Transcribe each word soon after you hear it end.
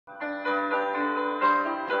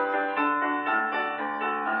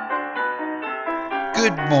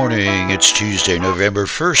Good morning. It's Tuesday, November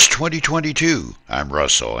 1st, 2022. I'm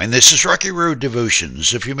Russell, and this is Rocky Road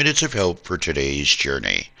Devotions, a few minutes of help for today's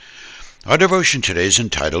journey. Our devotion today is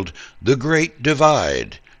entitled, The Great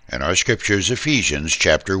Divide, and our scripture is Ephesians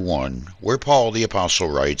chapter 1, where Paul the Apostle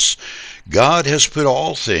writes, God has put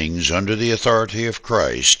all things under the authority of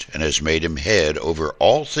Christ, and has made him head over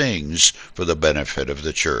all things for the benefit of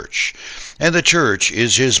the church. And the church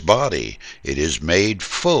is his body. It is made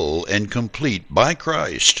full and complete by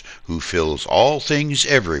Christ, who fills all things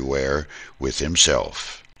everywhere with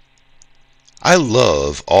himself. I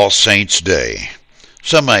love All Saints' Day.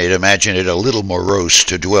 Some might imagine it a little morose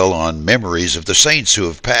to dwell on memories of the saints who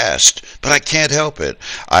have passed, but I can't help it.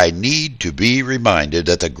 I need to be reminded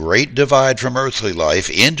that the great divide from earthly life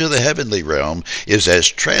into the heavenly realm is as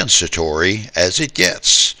transitory as it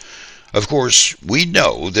gets. Of course, we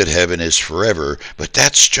know that heaven is forever, but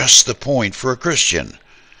that's just the point for a Christian.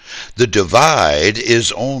 The divide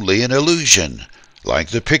is only an illusion, like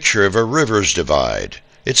the picture of a river's divide.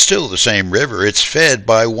 It's still the same river. It's fed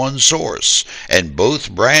by one source, and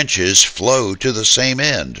both branches flow to the same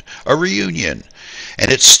end, a reunion.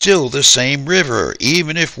 And it's still the same river,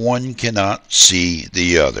 even if one cannot see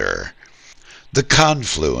the other. The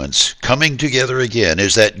confluence, coming together again,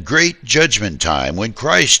 is that great judgment time when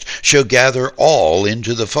Christ shall gather all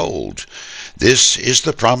into the fold. This is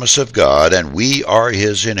the promise of God, and we are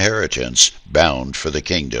his inheritance, bound for the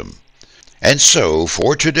kingdom. And so,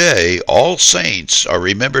 for today, all saints are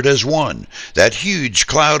remembered as one, that huge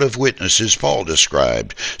cloud of witnesses Paul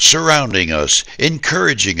described, surrounding us,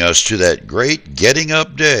 encouraging us to that great getting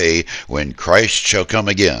up day when Christ shall come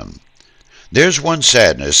again. There's one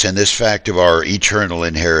sadness in this fact of our eternal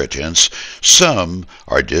inheritance. Some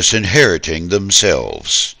are disinheriting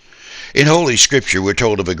themselves. In Holy Scripture, we're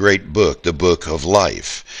told of a great book, the Book of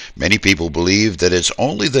Life. Many people believe that it's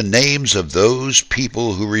only the names of those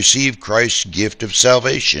people who receive Christ's gift of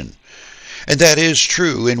salvation. And that is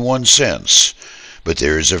true in one sense. But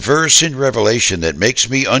there is a verse in Revelation that makes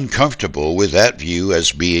me uncomfortable with that view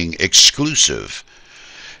as being exclusive.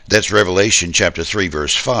 That's Revelation chapter 3,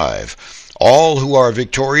 verse 5. All who are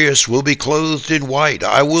victorious will be clothed in white.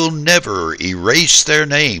 I will never erase their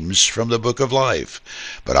names from the book of life,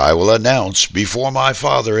 but I will announce before my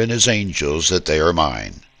Father and his angels that they are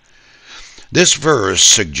mine. This verse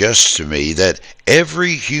suggests to me that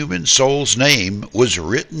every human soul's name was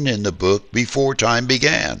written in the book before time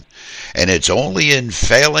began, and it's only in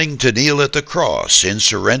failing to kneel at the cross in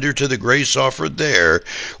surrender to the grace offered there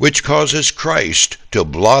which causes Christ to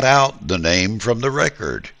blot out the name from the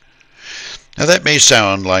record. Now that may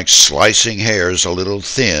sound like slicing hairs a little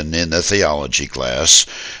thin in the theology class,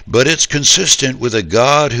 but it's consistent with a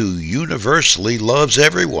God who universally loves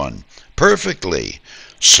everyone, perfectly.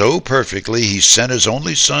 So perfectly he sent his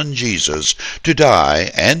only Son Jesus to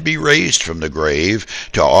die and be raised from the grave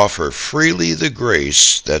to offer freely the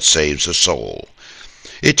grace that saves a soul.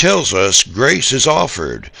 It tells us grace is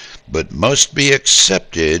offered, but must be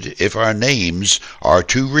accepted if our names are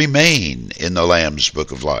to remain in the Lamb's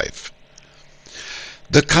Book of Life.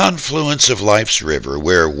 The confluence of life's river,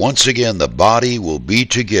 where once again the body will be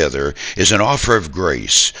together, is an offer of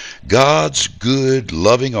grace, God's good,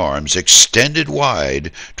 loving arms extended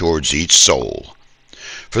wide towards each soul.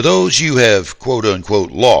 For those you have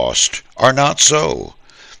quote-unquote lost are not so.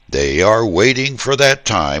 They are waiting for that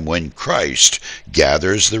time when Christ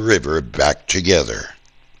gathers the river back together.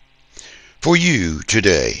 For you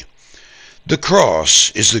today, the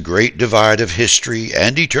cross is the great divide of history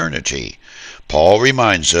and eternity. Paul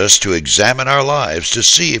reminds us to examine our lives to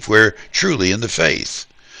see if we're truly in the faith.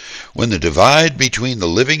 When the divide between the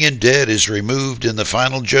living and dead is removed in the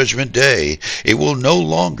final judgment day, it will no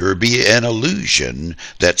longer be an illusion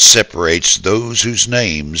that separates those whose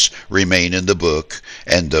names remain in the book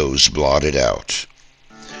and those blotted out.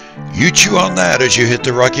 You chew on that as you hit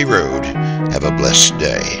the rocky road. Have a blessed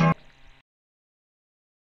day.